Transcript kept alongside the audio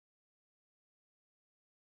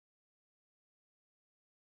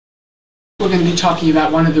We're going to be talking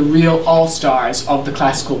about one of the real all-stars of the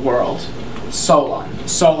classical world,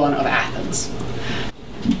 Solon of Athens.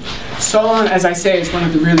 Solon, as I say, is one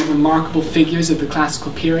of the really remarkable figures of the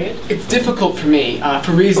classical period. It's difficult for me,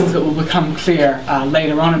 for reasons that will become clear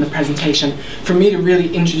later on in the presentation, for me to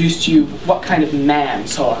really introduce to you what kind of man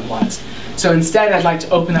Solon was. So instead, I'd like to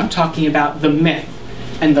open up talking about the myth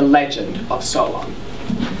and the legend of Solon.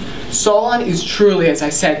 Solon is truly, as I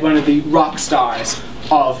said, one of the rock stars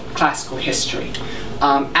of classical history.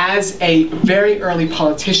 As a very early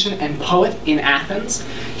politician and poet in Athens,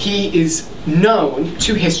 he is known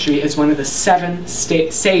to history as one of the 7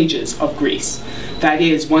 sages of Greece. That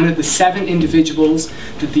is, one of the 7 individuals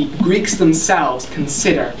that the Greeks themselves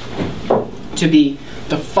consider to be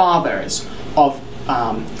the fathers of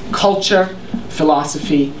culture,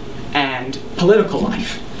 philosophy, and political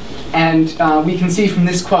life. And we can see from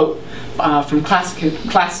this quote from classicist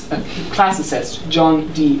John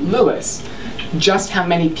D. Lewis just how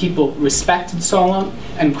many people respected Solon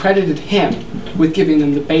and credited him with giving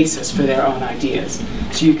them the basis for their own ideas.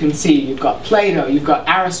 So you can see you've got Plato, you've got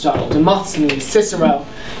Aristotle, Demosthenes, Cicero,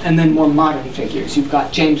 and then more modern figures. You've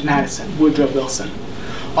got James Madison, Woodrow Wilson.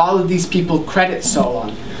 All of these people credit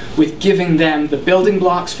Solon with giving them the building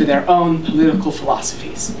blocks for their own political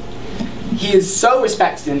philosophies. He is so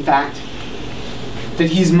respected, in fact, that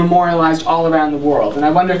he's memorialized all around the world. And I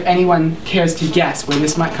wonder if anyone cares to guess where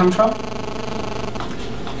this might come from?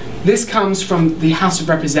 This comes from the House of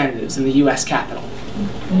Representatives in the US Capitol.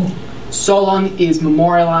 Solon is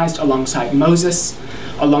memorialized alongside Moses,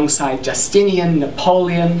 alongside Justinian,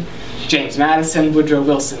 Napoleon, James Madison, Woodrow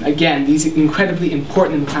Wilson. Again, these incredibly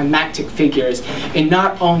important and climactic figures in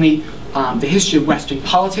not only the history of Western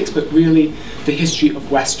politics, but really the history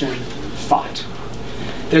of Western thought.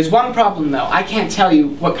 There's one problem, though. I can't tell you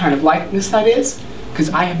what kind of likeness that is, because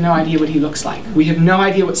I have no idea what he looks like. We have no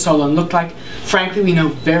idea what Solon looked like. Frankly, we know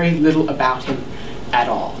very little about him at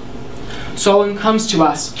all. Solon comes to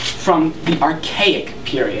us from the archaic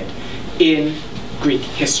period in Greek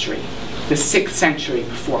history, the 6th century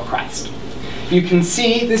before Christ. You can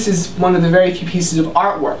see this is one of the very few pieces of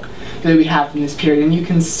artwork that we have from this period, and you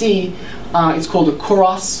can see it's called a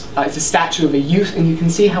kouros. It's a statue of a youth, and you can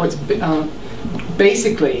see how it's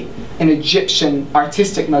basically an Egyptian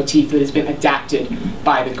artistic motif that has been adapted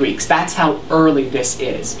by the Greeks. That's how early this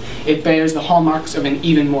is. It bears the hallmarks of an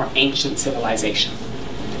even more ancient civilization.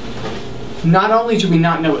 Not only do we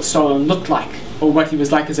not know what Solon looked like, or what he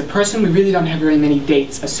was like as a person, we really don't have very many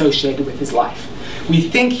dates associated with his life. We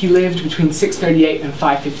think he lived between 638 and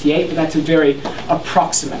 558, but that's a very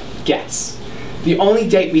approximate guess. The only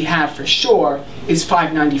date we have for sure is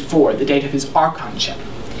 594, the date of his archonship.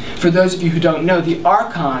 For those of you who don't know, the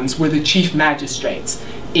archons were the chief magistrates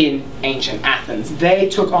in ancient Athens. They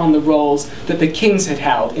took on the roles that the kings had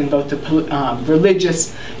held in both the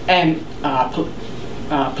religious and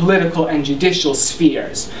political and judicial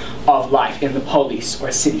spheres of life in the polis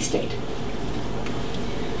or city-state.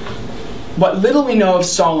 What little we know of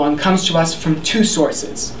Solon comes to us from 2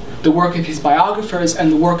 sources: the work of his biographers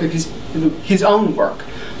and the work of his own work,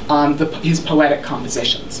 his poetic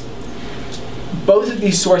compositions. Both of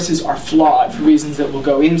these sources are flawed for reasons that we'll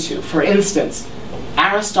go into. For instance,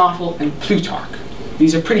 Aristotle and Plutarch.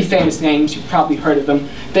 These are pretty famous names, you've probably heard of them.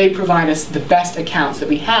 They provide us the best accounts that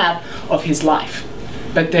we have of his life.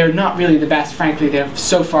 But they're not really the best, frankly, they're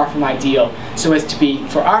so far from ideal, so as to be,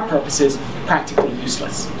 for our purposes, practically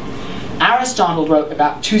useless. Aristotle wrote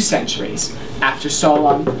about 2 centuries after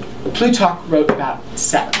Solon. Plutarch wrote about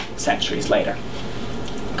 7 centuries later.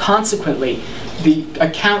 Consequently, the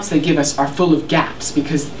accounts they give us are full of gaps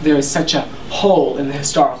because there is such a hole in the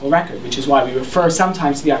historical record, which is why we refer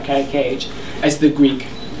sometimes to the Archaic Age as the Greek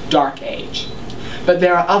Dark Age. But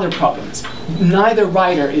there are other problems. Neither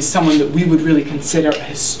writer is someone that we would really consider a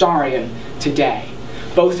historian today.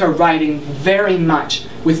 Both are writing very much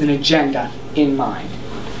with an agenda in mind.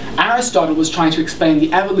 Aristotle was trying to explain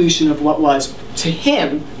the evolution of what was, to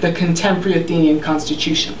him, the contemporary Athenian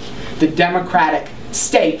constitution, the democratic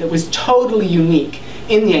state that was totally unique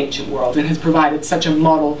in the ancient world and has provided such a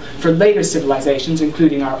model for later civilizations,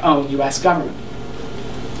 including our own US government.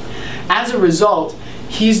 As a result,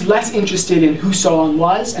 he's less interested in who Solon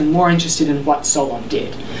was and more interested in what Solon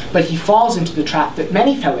did. But he falls into the trap that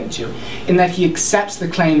many fell into, in that he accepts the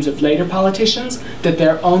claims of later politicians that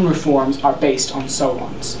their own reforms are based on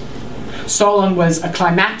Solon's. Solon was a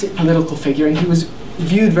climactic political figure, and he was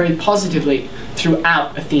viewed very positively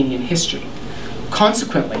throughout Athenian history.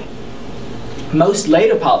 Consequently, most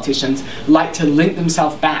later politicians like to link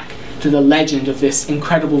themselves back to the legend of this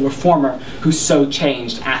incredible reformer who so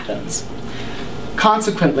changed Athens.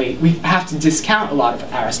 Consequently, we have to discount a lot of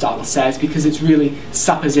what Aristotle says because it's really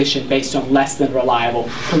supposition based on less than reliable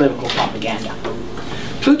political propaganda.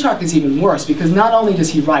 Plutarch is even worse because not only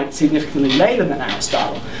does he write significantly later than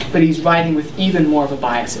Aristotle, but he's writing with even more of a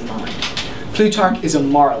bias in mind. Plutarch is a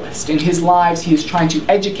moralist. In his lives, he is trying to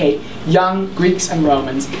educate young Greeks and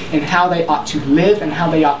Romans in how they ought to live and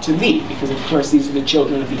how they ought to lead, because of course these are the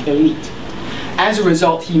children of the elite. As a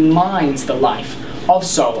result, he mines the life of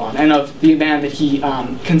Solon and of the man that he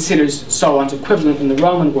considers Solon's equivalent in the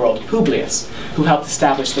Roman world, Publius, who helped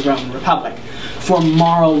establish the Roman Republic, for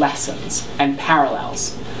moral lessons and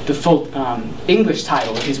parallels. The full English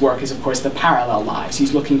title of his work is, of course, The Parallel Lives.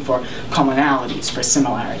 He's looking for commonalities, for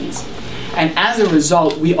similarities. And as a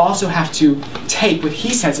result, we also have to take what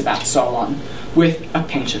he says about Solon with a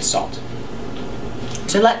pinch of salt.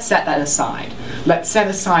 So let's set that aside. Let's set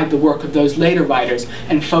aside the work of those later writers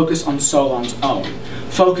and focus on Solon's own.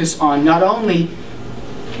 Focus on not only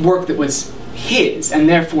work that was his, and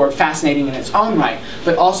therefore fascinating in its own right,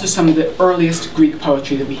 but also some of the earliest Greek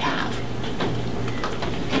poetry that we have.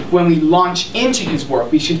 When we launch into his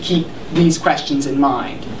work, we should keep these questions in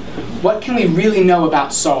mind. What can we really know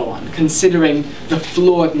about Solon, considering the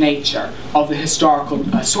flawed nature of the historical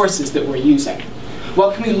sources that we're using?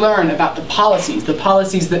 What can we learn about the policies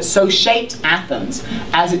that so shaped Athens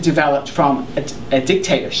as it developed from a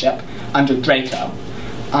dictatorship under Draco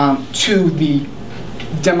to the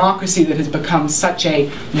democracy that has become such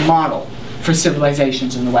a model for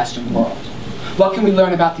civilizations in the Western world? What can we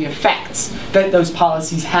learn about the effects that those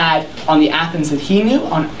policies had on the Athens that he knew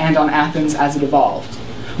and on Athens as it evolved?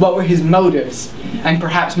 What were his motives? And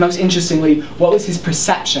perhaps most interestingly, what was his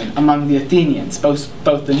perception among the Athenians, both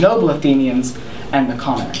the noble Athenians and the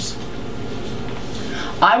commoners?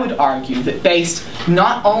 I would argue that based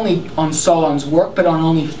not only on Solon's work, but on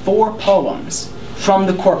only 4 poems from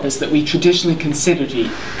the corpus that we traditionally consider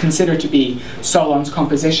to be Solon's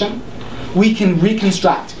composition, we can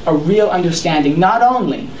reconstruct a real understanding not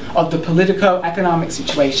only of the politico-economic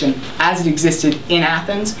situation as it existed in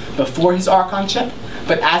Athens before his archonship,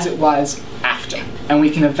 but as it was after. And we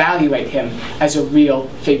can evaluate him as a real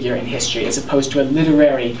figure in history, as opposed to a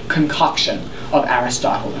literary concoction of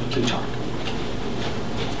Aristotle and Plutarch.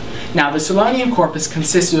 Now, the Solonian corpus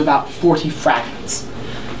consists of about 40 fragments.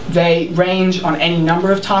 They range on any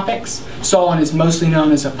number of topics. Solon is mostly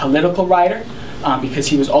known as a political writer, because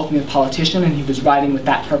he was ultimately a politician and he was writing with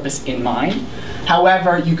that purpose in mind.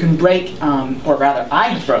 However, you can break, or rather I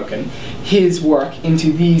have broken, his work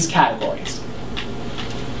into these categories.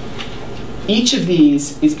 Each of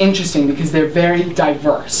these is interesting because they're very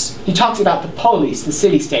diverse. He talks about the polis, the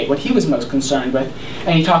city-state, what he was most concerned with,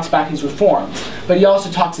 and he talks about his reforms. But he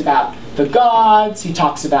also talks about the gods, he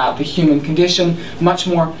talks about the human condition, much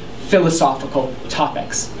more philosophical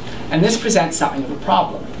topics. And this presents something of a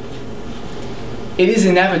problem. It is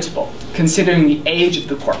inevitable, considering the age of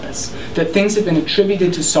the corpus, that things have been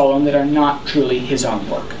attributed to Solon that are not truly his own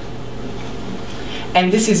work. And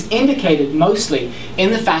this is indicated mostly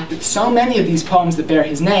in the fact that so many of these poems that bear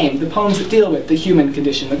his name, the poems that deal with the human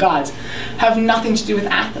condition, the gods, have nothing to do with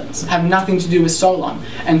Athens, have nothing to do with Solon,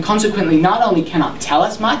 and consequently not only cannot tell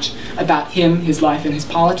us much about him, his life, and his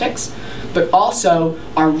politics, but also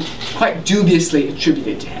are quite dubiously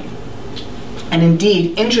attributed to him. And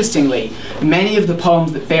indeed, interestingly, many of the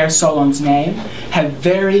poems that bear Solon's name have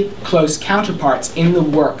very close counterparts in the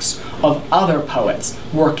works of other poets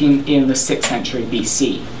working in the 6th century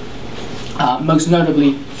BC. Most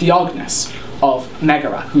notably, Theognis of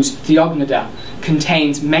Megara, whose Theognida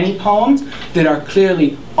contains many poems that are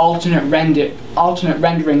clearly alternate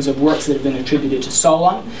renderings of works that have been attributed to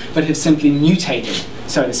Solon, but have simply mutated,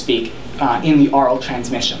 so to speak, in the oral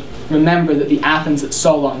transmission. Remember that the Athens that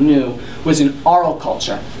Solon knew was an oral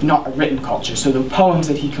culture, not a written culture. So the poems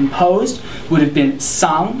that he composed would have been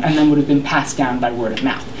sung and then would have been passed down by word of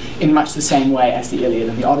mouth, in much the same way as the Iliad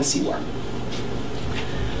and the Odyssey were.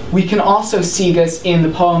 We can also see this in the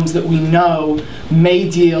poems that we know may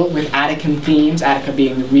deal with Attican themes, Attica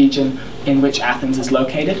being the region in which Athens is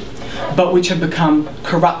located, but which have become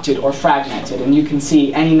corrupted or fragmented. And you can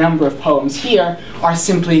see any number of poems here are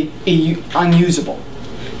simply unusable,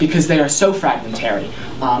 because they are so fragmentary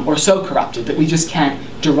or so corrupted that we just can't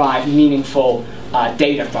derive meaningful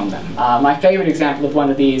data from them. My favorite example of one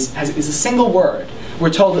of these is a single word. We're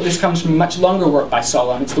told that this comes from a much longer work by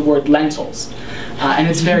Solon. It's the word lentils. And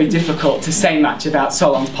it's very difficult to say much about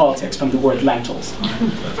Solon's politics from the word lentils.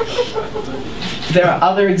 There are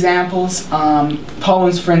other examples.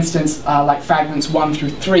 Poems, for instance, like fragments 1 through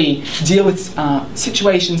 3, deal with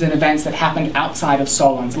situations and events that happened outside of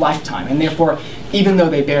Solon's lifetime, and therefore, even though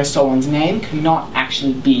they bear Solon's name, cannot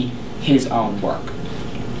actually be his own work.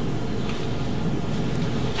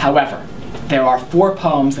 However, there are 4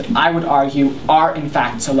 poems that I would argue are in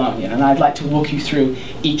fact Solonian, and I'd like to walk you through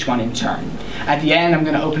each one in turn. At the end, I'm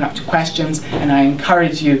going to open up to questions, and I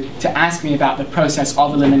encourage you to ask me about the process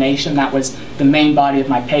of elimination. That was the main body of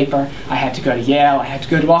my paper. I had to go to Yale, I had to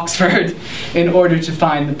go to Oxford in order to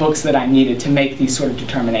find the books that I needed to make these sort of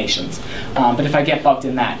determinations. But if I get bugged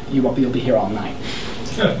in that, you'll be here all night.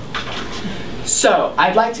 Good. So,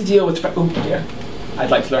 I'd like to deal with,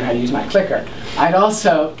 I'd like to learn how to use my clicker. I'd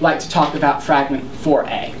also like to talk about fragment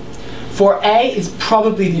 4A. 4A is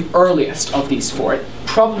probably the earliest of these 4. It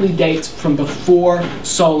probably dates from before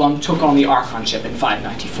Solon took on the archonship in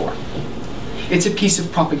 594. It's a piece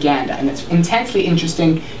of propaganda, and it's intensely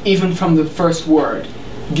interesting even from the first word,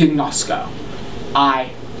 gymnosko,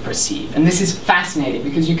 I perceive. And this is fascinating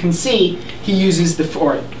because you can see he uses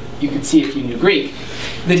or you could see if you knew Greek,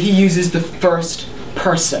 that he uses the first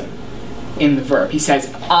person in the verb. He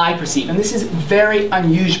says, I perceive. And this is very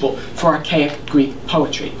unusual for archaic Greek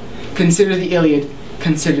poetry. Consider the Iliad,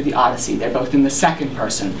 consider the Odyssey. They're both in the second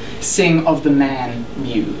person. Sing of the man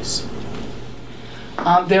muse.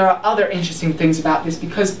 There are other interesting things about this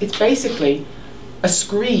because it's basically a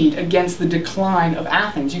screed against the decline of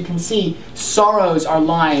Athens. You can see, sorrows are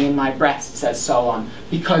lying in my breast, says Solon,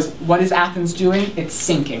 because what is Athens doing? It's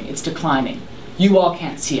sinking, it's declining. You all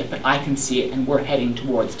can't see it, but I can see it, and we're heading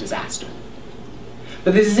towards disaster.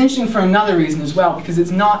 But this is interesting for another reason as well, because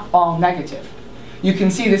it's not all negative. You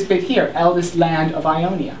can see this bit here, eldest land of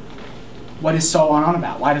Ionia. What is Solon on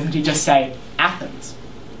about? Why doesn't he just say Athens?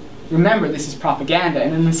 Remember, this is propaganda,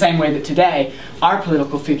 and in the same way that today our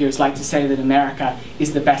political figures like to say that America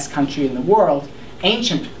is the best country in the world,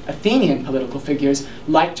 ancient Athenian political figures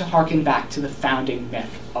like to harken back to the founding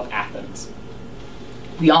myth of Athens.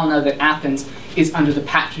 We all know that Athens is under the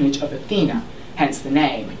patronage of Athena, hence the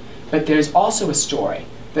name. But there's also a story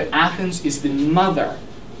that Athens is the mother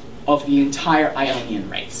of the entire Ionian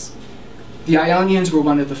race. The Ionians were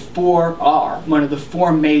one of the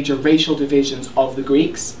 4 major racial divisions of the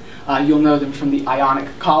Greeks. You'll know them from the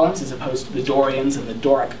Ionic columns as opposed to the Dorians and the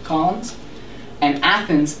Doric columns. And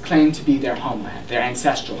Athens claimed to be their homeland, their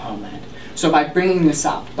ancestral homeland. So by bringing this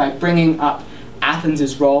up, by bringing up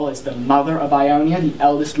Athens' role as the mother of Ionia, the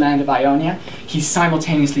eldest land of Ionia, he's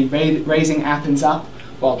simultaneously raising Athens up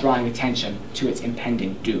while drawing attention to its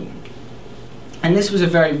impending doom. And this was a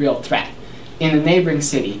very real threat. In the neighboring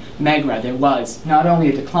city, Megra, there was not only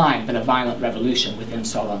a decline, but a violent revolution within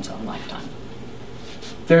Solon's own lifetime.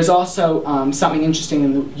 There's also something interesting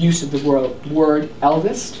in the use of the word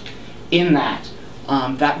eldest, in that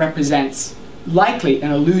that represents likely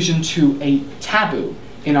an allusion to a taboo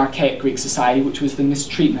in archaic Greek society, which was the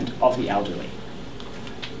mistreatment of the elderly.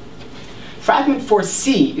 Fragment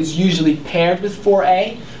 4C is usually paired with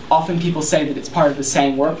 4A. Often people say that it's part of the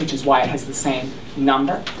same work, which is why it has the same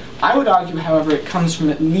number. I would argue, however, it comes from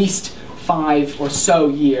at least 5 or so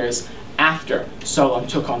years after Solon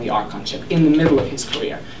took on the archonship, in the middle of his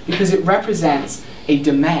career, because it represents a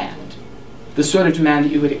demand, the sort of demand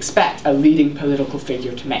that you would expect a leading political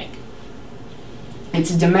figure to make.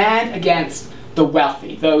 It's a demand against the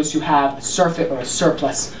wealthy, those who have a surfeit or a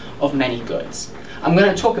surplus of many goods. I'm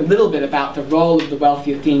going to talk a little bit about the role of the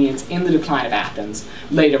wealthy Athenians in the decline of Athens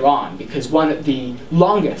later on, because one of the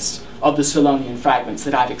longest of the Solonian fragments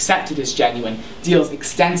that I've accepted as genuine deals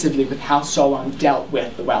extensively with how Solon dealt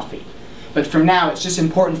with the wealthy. But for now, it's just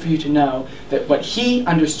important for you to know that what he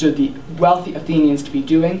understood the wealthy Athenians to be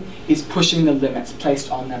doing is pushing the limits placed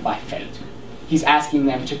on them by fate. He's asking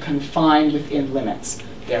them to confine within limits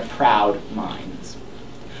their proud minds.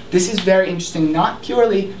 This is very interesting, not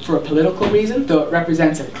purely for a political reason, though it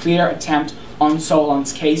represents a clear attempt on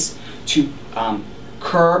Solon's case to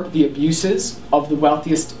curb the abuses of the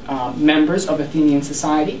wealthiest members of Athenian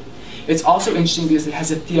society. It's also interesting because it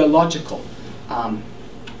has a theological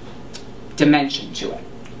dimension to it.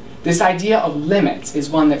 This idea of limits is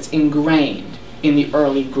one that's ingrained in the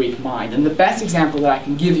early Greek mind. And the best example that I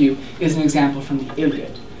can give you is an example from the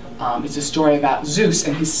Iliad. It's a story about Zeus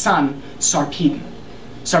and his son, Sarpedon.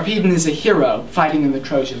 Sarpedon is a hero fighting in the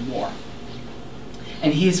Trojan War.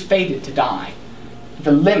 And he is fated to die.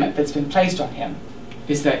 The limit that's been placed on him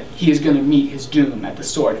is that he is going to meet his doom at the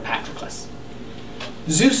sword of Patroclus.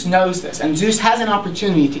 Zeus knows this, and Zeus has an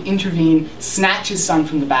opportunity to intervene, snatch his son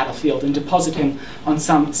from the battlefield, and deposit him on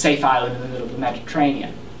some safe island in the middle of the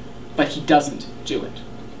Mediterranean. But he doesn't do it.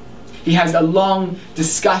 He has a long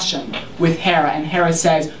discussion with Hera, and Hera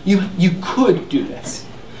says, you could do this,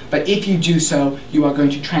 but if you do so, you are going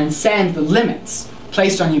to transcend the limits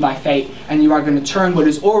placed on you by fate, and you are going to turn what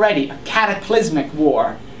is already a cataclysmic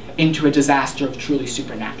war into a disaster of truly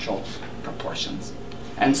supernatural proportions.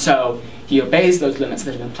 And so he obeys those limits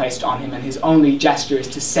that have been placed on him, and his only gesture is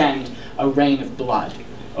to send a rain of blood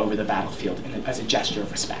over the battlefield as a gesture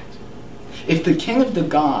of respect. If the king of the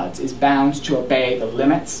gods is bound to obey the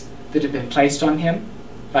limits that have been placed on him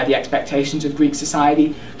by the expectations of Greek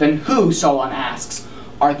society, then who, Solon asks,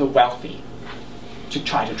 are the wealthy to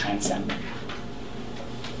try to transcend them?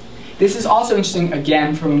 This is also interesting,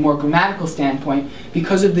 again, from a more grammatical standpoint,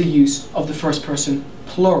 because of the use of the first person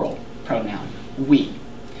plural pronoun, we.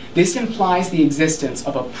 This implies the existence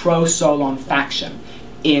of a pro-Solon faction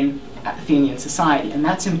in Athenian society, and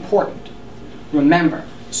that's important. Remember,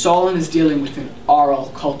 Solon is dealing with an oral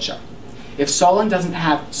culture. If Solon doesn't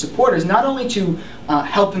have supporters, not only to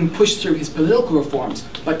help him push through his political reforms,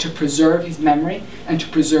 but to preserve his memory and to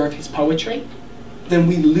preserve his poetry, then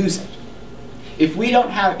we lose it. If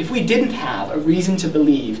we didn't have a reason to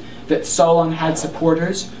believe that Solon had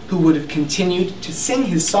supporters who would have continued to sing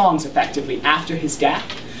his songs effectively after his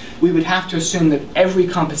death, we would have to assume that every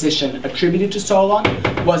composition attributed to Solon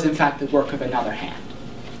was in fact the work of another hand.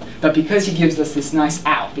 But because he gives us this nice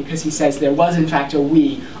out, because he says there was in fact a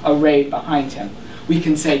we arrayed behind him, we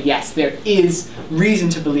can say, yes, there is reason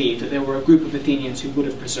to believe that there were a group of Athenians who would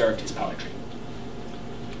have preserved his poetry.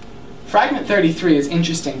 Fragment 33 is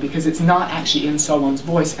interesting because it's not actually in Solon's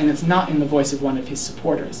voice, and it's not in the voice of one of his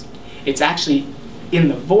supporters. It's actually in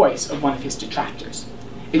the voice of one of his detractors.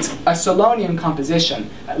 It's a Solonian composition,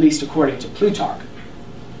 at least according to Plutarch,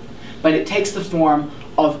 but it takes the form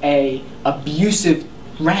of an abusive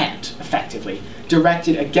rant, effectively,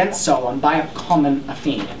 directed against Solon by a common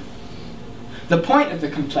Athenian. The point of the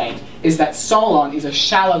complaint is that Solon is a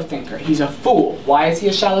shallow thinker. He's a fool. Why is he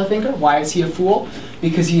a shallow thinker? Why is he a fool?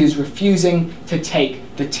 Because he is refusing to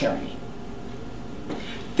take the tyranny.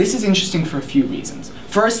 This is interesting for a few reasons.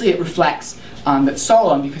 Firstly, it reflects that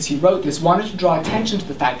Solon, because he wrote this, wanted to draw attention to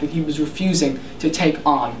the fact that he was refusing to take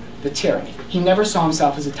on the tyranny. He never saw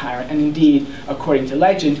himself as a tyrant, and indeed, according to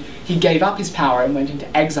legend, he gave up his power and went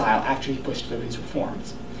into exile after he pushed through his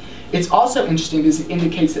reforms. It's also interesting because it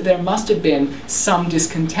indicates that there must have been some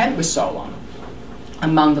discontent with Solon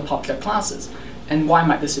among the popular classes. And why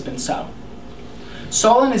might this have been so?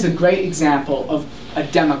 Solon is a great example of a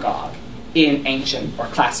demagogue in ancient or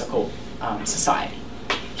classical society.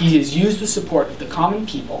 He has used the support of the common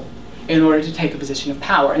people in order to take a position of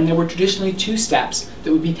power, and there were traditionally two steps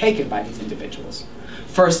that would be taken by these individuals.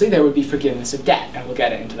 Firstly, there would be forgiveness of debt, and we'll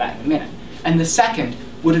get into that in a minute. And the second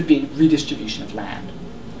would have been redistribution of land.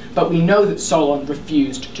 But we know that Solon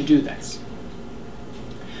refused to do this.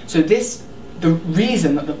 So the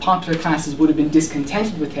reason that the popular classes would have been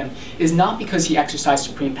discontented with him is not because he exercised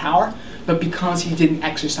supreme power, but because he didn't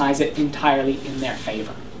exercise it entirely in their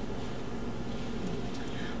favor.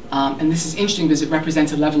 And this is interesting because it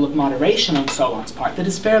represents a level of moderation on Solon's part that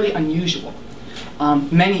is fairly unusual.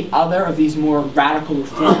 Many other of these more radical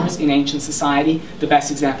reformers in ancient society, the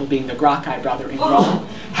best example being the Gracchi brother in Rome,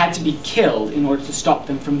 had to be killed in order to stop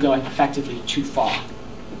them from going effectively too far.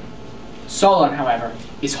 Solon, however,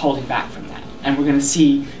 is holding back from that. And we're going to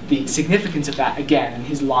see the significance of that again in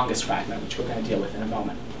his longest fragment, which we're going to deal with in a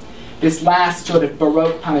moment. This last sort of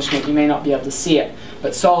Baroque punishment, you may not be able to see it,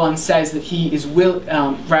 but Solon says that he is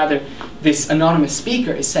this anonymous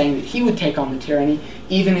speaker is saying that he would take on the tyranny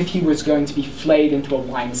even if he was going to be flayed into a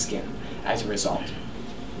wineskin as a result.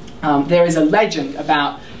 There is a legend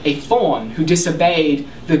about a faun who disobeyed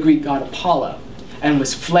the Greek god Apollo and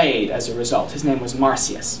was flayed as a result. His name was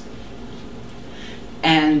Marsyas.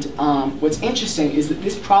 And what's interesting is that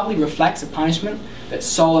this probably reflects a punishment that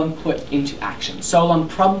Solon put into action. Solon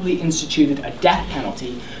probably instituted a death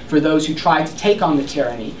penalty for those who tried to take on the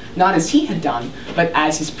tyranny, not as he had done, but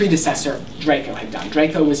as his predecessor Draco had done.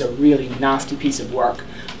 Draco was a really nasty piece of work.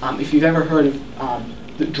 If you've ever heard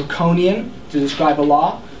of the draconian to describe a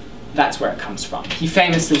law, that's where it comes from. He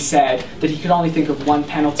famously said that he could only think of one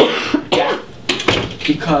penalty, death,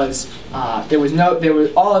 because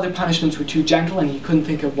all other punishments were too gentle, and he couldn't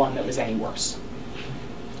think of one that was any worse.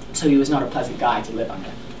 So he was not a pleasant guy to live under.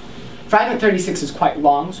 Fragment 36 is quite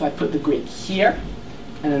long, so I put the Greek here,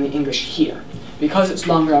 and then the English here. Because it's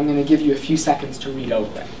longer, I'm going to give you a few seconds to read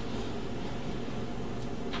over it.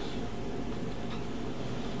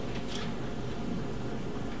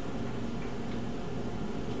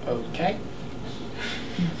 Okay.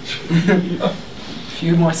 A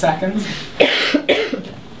few more seconds.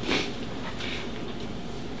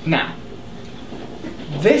 Now,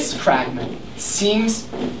 this fragment seems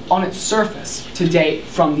on its surface to date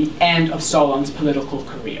from the end of Solon's political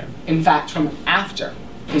career. In fact, from after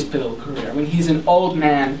his political career, when he's an old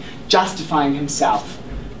man justifying himself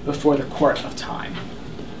before the court of time.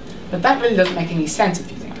 But that really doesn't make any sense if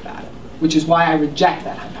you think about it, which is why I reject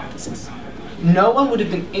that hypothesis. No one would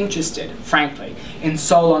have been interested, frankly, in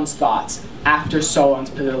Solon's thoughts after Solon's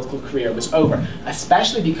political career was over,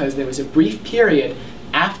 especially because there was a brief period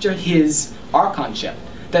after his archonship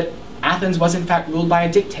that Athens was in fact ruled by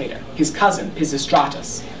a dictator, his cousin,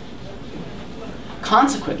 Pisistratus.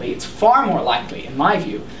 Consequently, it's far more likely, in my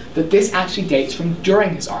view, that this actually dates from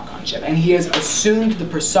during his archonship, and he has assumed the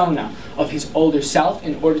persona of his older self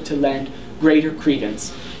in order to lend greater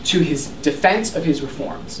credence to his defense of his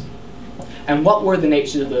reforms. And what were the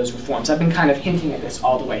natures of those reforms? I've been kind of hinting at this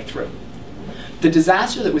all the way through. The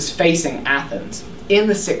disaster that was facing Athens in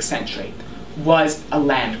the 6th century was a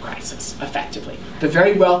land crisis, effectively. The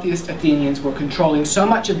very wealthiest Athenians were controlling so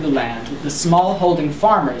much of the land that the small-holding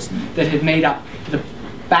farmers that had made up the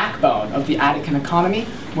backbone of the Attican economy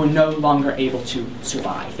were no longer able to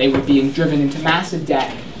survive. They were being driven into massive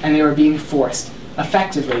debt, and they were being forced,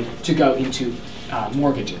 effectively, to go into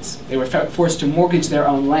mortgages. They were forced to mortgage their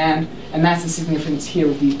own land, and that's the significance here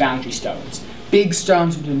of these boundary stones. Big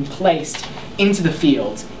stones would have been placed into the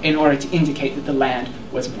fields in order to indicate that the land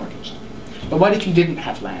was mortgaged. But what if you didn't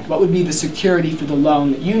have land? What would be the security for the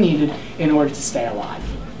loan that you needed in order to stay alive?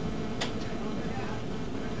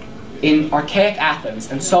 In archaic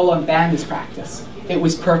Athens, and Solon banned this practice, it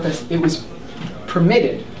was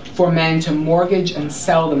permitted for men to mortgage and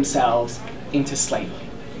sell themselves into slavery.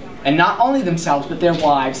 And not only themselves, but their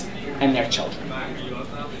wives and their children.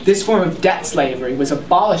 This form of debt slavery was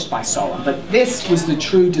abolished by Solon, but this was the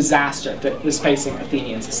true disaster that was facing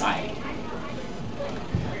Athenian society.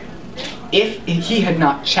 If he had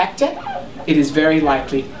not checked it, it is very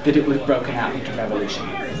likely that it would have broken out into revolution.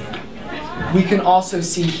 We can also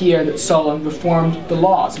see here that Solon reformed the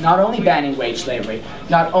laws, not only banning wage slavery,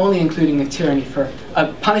 not only including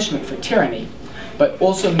a punishment for tyranny, but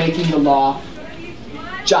also making the law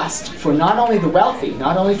just for not only the wealthy,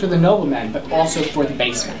 not only for the noblemen, but also for the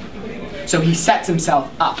base men. So he sets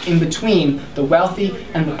himself up in between the wealthy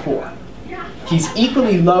and the poor. He's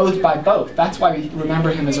equally loathed by both. That's why we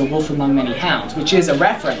remember him as a wolf among many hounds, which is a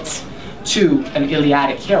reference to an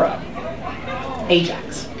Iliadic hero,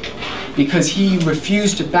 Ajax, because he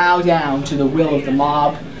refused to bow down to the will of the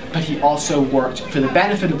mob, but he also worked for the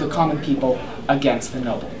benefit of the common people against the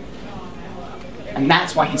noble. And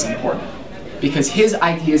that's why he's important, because his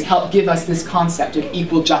ideas help give us this concept of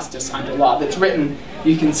equal justice under law that's written,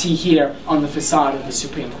 you can see here, on the facade of the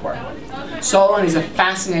Supreme Court. Solon is a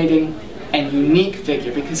fascinating and unique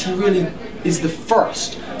figure because he really is the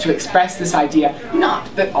first to express this idea,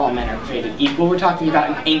 not that all men are created equal, we're talking about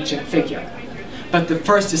an ancient figure, but the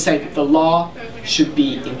first to say that the law should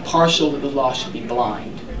be impartial, that the law should be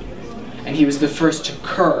blind. And he was the first to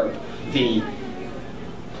curb the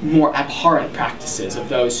more abhorrent practices of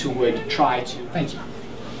those who would try to... Thank you.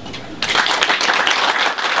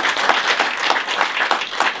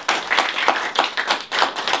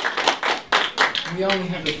 We only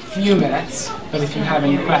have a few minutes, but if you have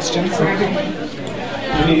any questions...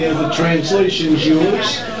 Any of the translations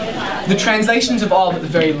yours? The translations of all but the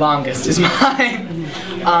very longest is mine.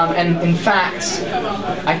 And in fact,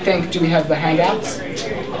 I think, do we have the handouts?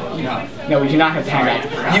 No, we do not have the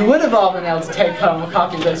handouts. You would have all been able to take home a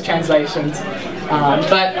copy of those translations,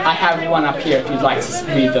 but I have one up here if you'd like to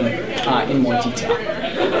read them in more detail.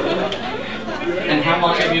 And how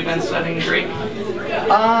long have you been studying Greek?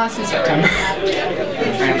 Since September.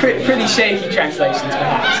 Pretty shaky translations,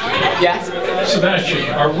 perhaps. Yes? Sebastian,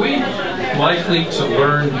 are we likely to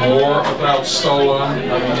learn more about Solon?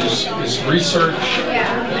 I mean, is research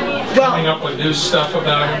coming up with new stuff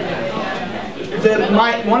about him?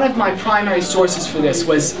 One of my primary sources for this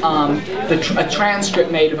was a transcript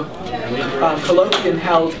made of a colloquium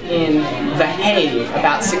held in The Hague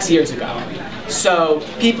about 6 years ago. So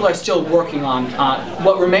people are still working on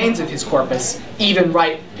what remains of his corpus, even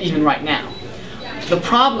right now. The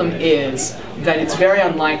problem is that it's very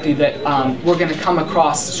unlikely that we're going to come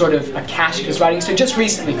across sort of a cache of his writings. So just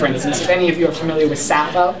recently, for instance, if any of you are familiar with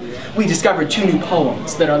Sappho, we discovered 2 new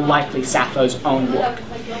poems that are likely Sappho's own work.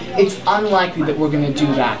 It's unlikely that we're going to do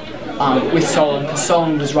that with Solon, because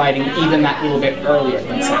Solon was writing even that little bit earlier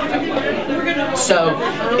than Sappho. So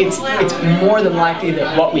it's more than likely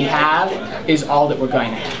that what we have is all that we're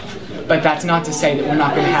going to have. But that's not to say that we're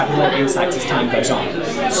not going to have more insights as time goes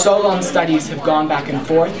on. Solon's studies have gone back and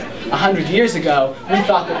forth. 100 years ago, we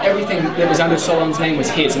thought that everything that was under Solon's name was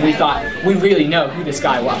his, and we thought, we really know who this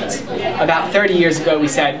guy was. About 30 years ago, we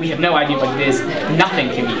said, we have no idea what it is, nothing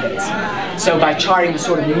can be his. So by charting the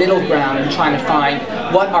sort of middle ground and trying to find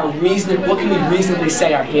what can we reasonably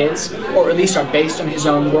say are his, or at least are based on his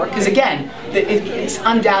own work, because again, it's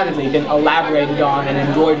undoubtedly been elaborated on and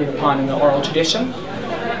embroidered upon in the oral tradition,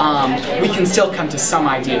 we can still come to some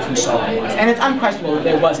idea of who Solon was. And it's unquestionable that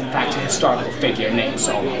there was, in fact, a historical figure named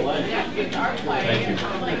Solon. Thank you.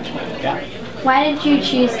 Yeah. Why did you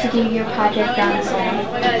choose to do your project on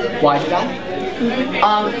Solon? Why did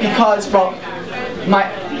I? Because, well,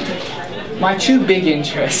 my two big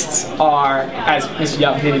interests are, as Mr.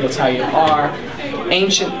 Yalpini will tell you, are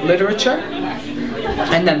ancient literature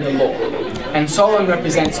and then the law. And Solon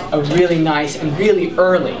represents a really nice and really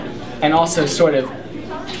early, and also sort of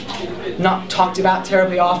not talked about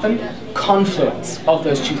terribly often, confluence of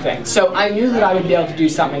those two things. So I knew that I would be able to do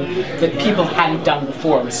something that people hadn't done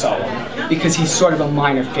before with Solon, because he's sort of a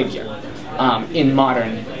minor figure in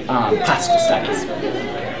modern classical studies.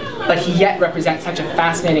 But he yet represents such a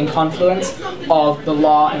fascinating confluence of the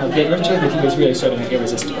law and of literature that he was really sort of an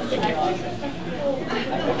irresistible figure.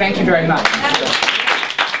 Thank you very much.